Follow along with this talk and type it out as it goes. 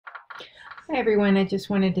Hi everyone, I just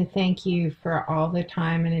wanted to thank you for all the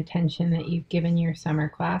time and attention that you've given your summer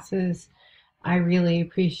classes. I really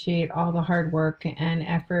appreciate all the hard work and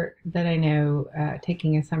effort that I know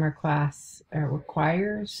taking a summer class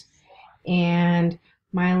requires. And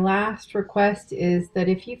my last request is that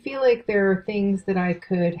if you feel like there are things that I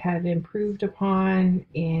could have improved upon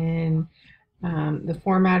in the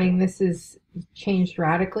formatting, this has changed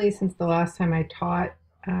radically since the last time I taught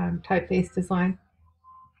typeface design,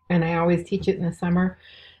 and I always teach it in the summer.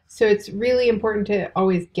 So it's really important to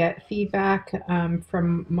always get feedback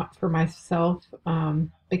for myself,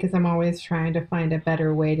 because I'm always trying to find a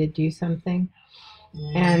better way to do something.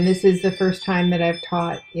 And this is the first time that I've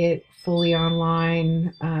taught it fully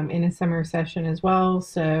online in a summer session as well.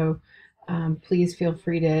 So please feel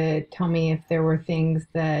free to tell me if there were things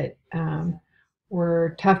that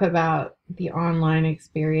were tough about the online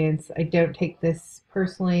experience. I don't take this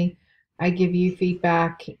personally. I give you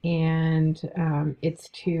feedback, and it's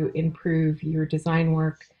to improve your design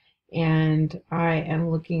work. And I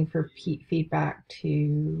am looking for feedback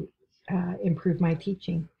to improve my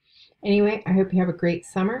teaching. Anyway, I hope you have a great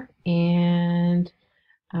summer. And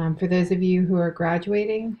for those of you who are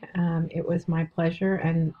graduating, it was my pleasure.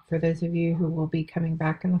 And for those of you who will be coming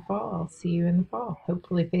back in the fall, I'll see you in the fall,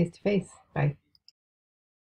 hopefully face to face. Bye.